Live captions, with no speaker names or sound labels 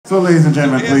So ladies and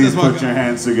gentlemen, please put your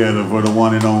hands together for the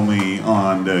one and only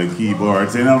on the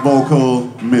keyboards and a vocal,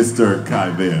 Mr.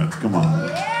 Werth. Come on.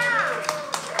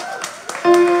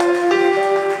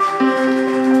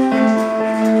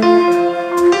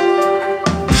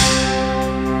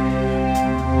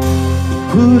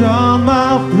 Put on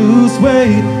my blue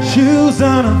suede shoes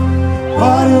and a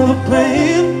part of the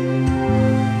plane.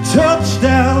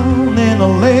 Touchdown in the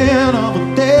land of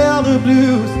a daily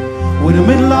blues. We're in the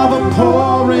middle of a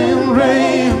pouring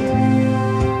rain.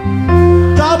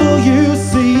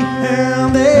 W.C.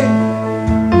 Handy,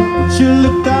 but you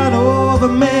looked out over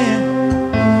me.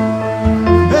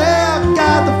 I've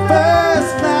got the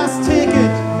first class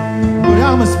ticket, but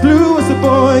I'm as blue as a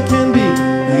boy can be.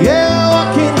 Yeah,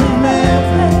 walking in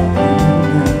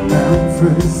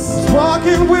Memphis.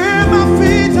 Walking with my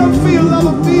feet, I feel all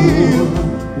I feel.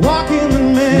 Walking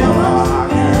in Memphis.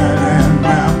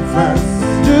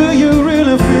 Do you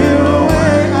really feel the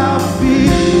way I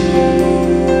feel?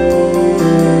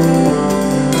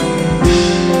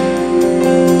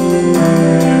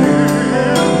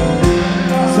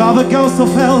 Saw the ghost of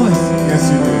Elvis. Yes,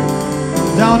 you did.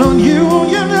 Down on you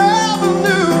never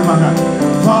knew.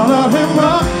 Followed him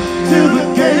up to the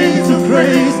gates of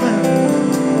Graceland,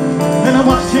 and I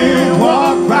watched him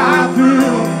walk right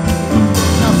through.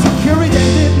 Now security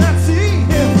did not see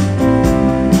him.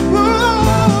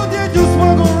 Oh, they just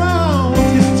walk around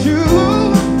with his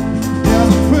shoe.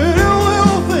 There's a pretty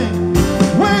little thing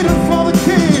waiting for the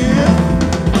kid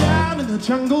down in the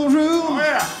jungle room. Oh,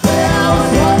 yeah. I was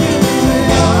walking in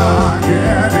Memphis.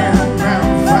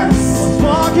 I was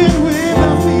walking with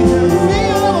my feet and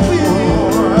feel all the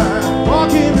feel.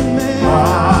 Walking in Memphis.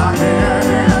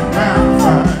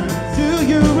 Do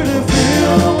you really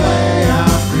feel the way I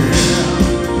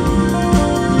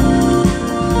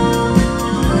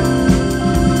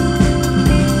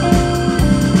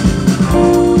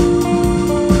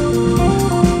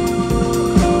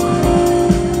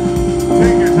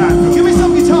Take your time. Give me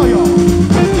some guitar, y'all.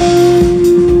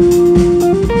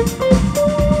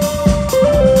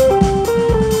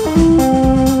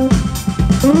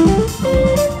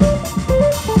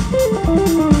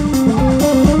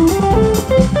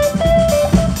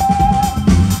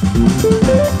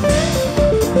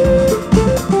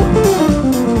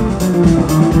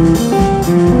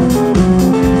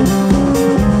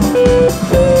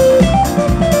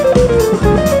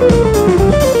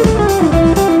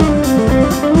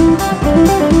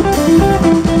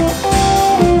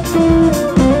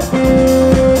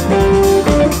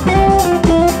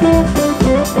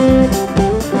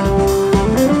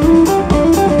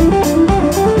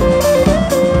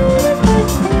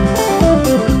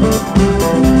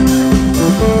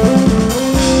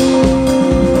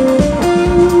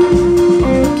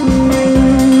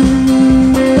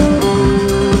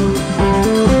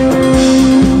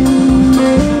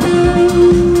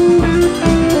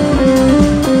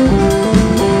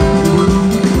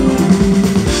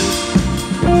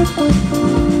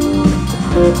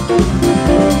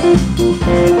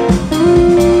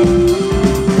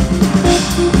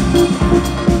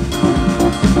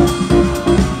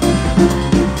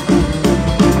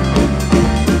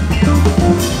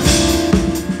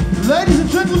 Ladies and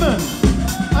Gentlemen,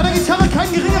 an der Gitarre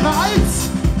kein geringerer als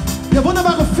der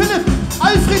wunderbare Philipp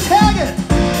Herget.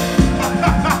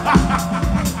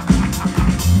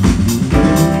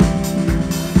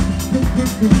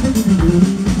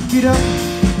 Get up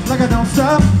like I don't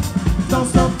stop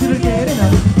till I get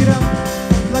enough. Get up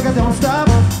like I don't stop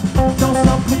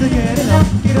till I get enough.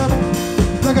 Get up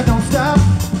like I don't stop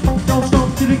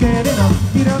till I get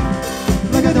enough. Get up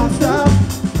like I don't stop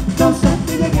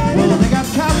till I get enough. Well, they got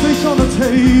catfish on the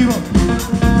table.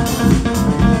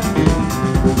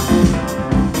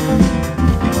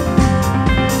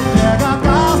 They got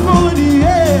gospel in the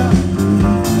air.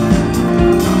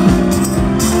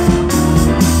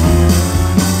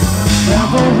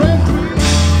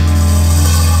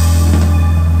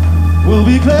 We'll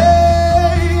be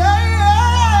glad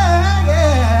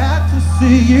to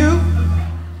see you.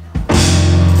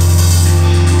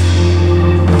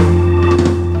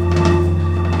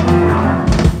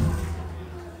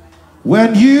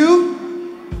 When you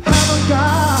haven't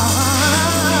got,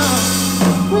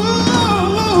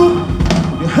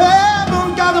 you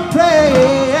haven't got to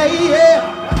play.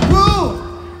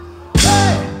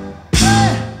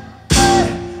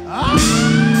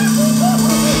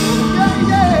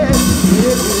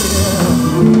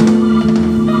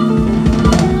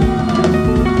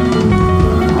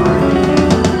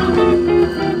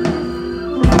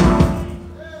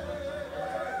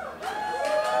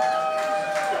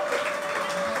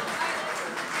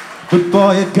 But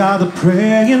boy, you gotta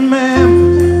pray in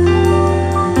Memphis.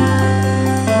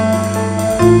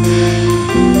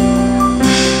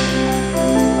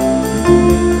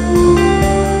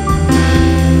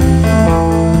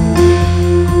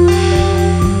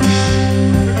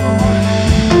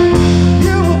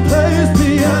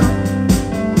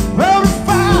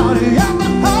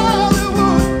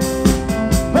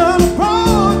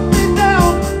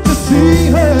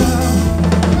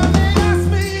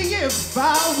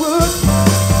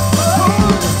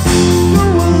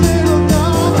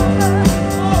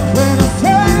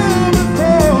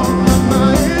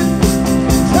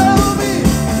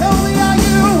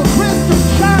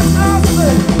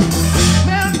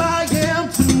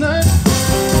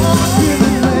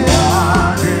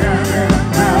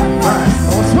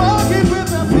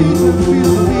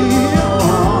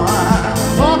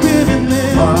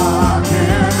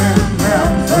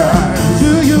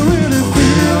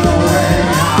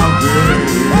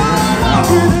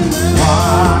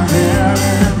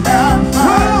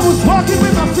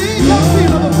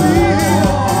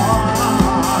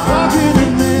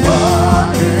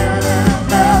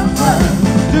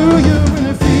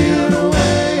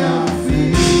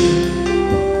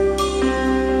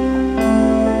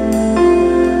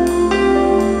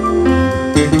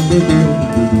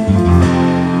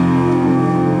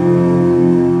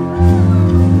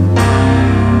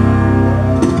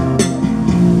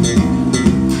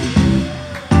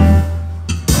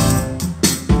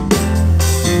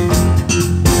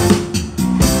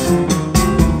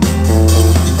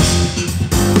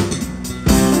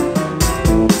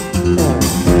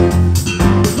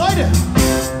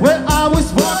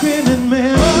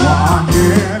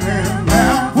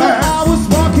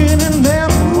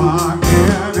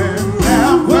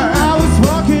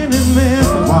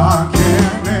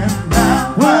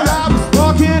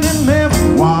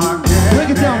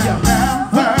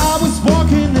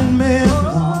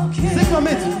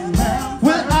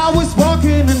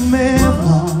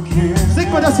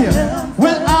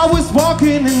 When I was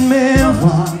walking in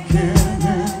Memphis.